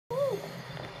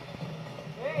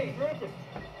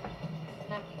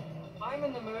I'm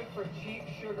in the mood for cheap,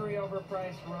 sugary,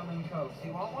 overpriced rum and cokes.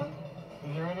 You want one?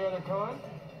 Is there any other kind?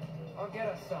 I'll get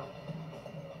us some.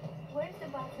 Where's the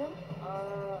bathroom?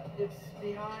 It's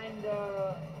behind,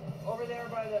 over there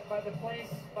by the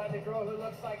place, by the girl who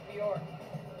looks like Bjork.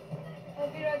 I'll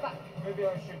be right back. Maybe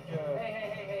I should,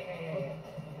 Hey.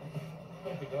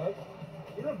 Thank you, Dad.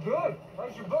 You look good.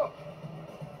 How's your book?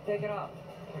 Take it off.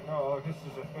 No, this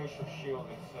is a facial shield.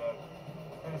 It's,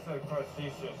 anesthetic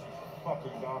prosthesis. These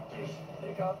fucking doctors.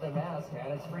 Take off the mask,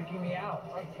 man. It's freaking me out.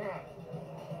 I can't.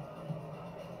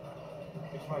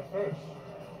 It's my face.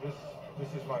 This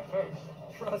is my face.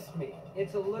 Trust me,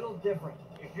 it's a little different.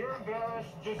 If you're embarrassed,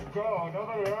 just go.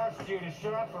 Nobody asked you to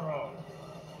chaperone.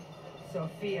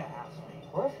 Sophia asked me.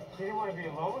 What? You didn't want to be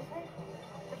alone with me?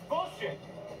 It's bullshit.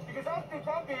 Because I think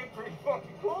I'm being pretty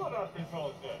fucking cool about this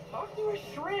whole thing. Talk to a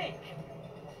shrink.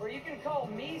 Or you can call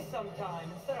me sometime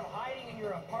instead of hiding in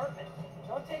your apartment.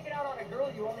 Don't take it out on a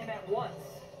girl you only met once.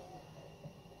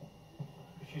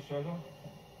 Did she say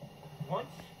that? Once?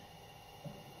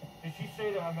 Did she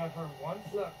say that I met her once?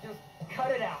 Look, just cut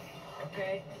it out,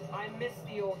 okay? I miss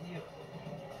the old you.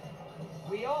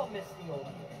 We all miss the old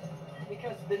you.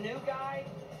 Because the new guy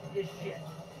is shit.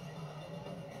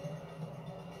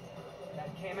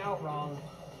 That came out wrong.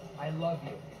 I love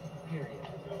you. Period.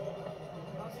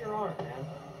 How's your arm, man?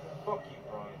 Fuck you,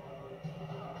 Brian.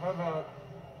 How about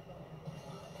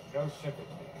no sympathy?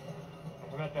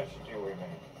 How about that should do with me?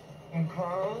 And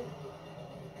Carl,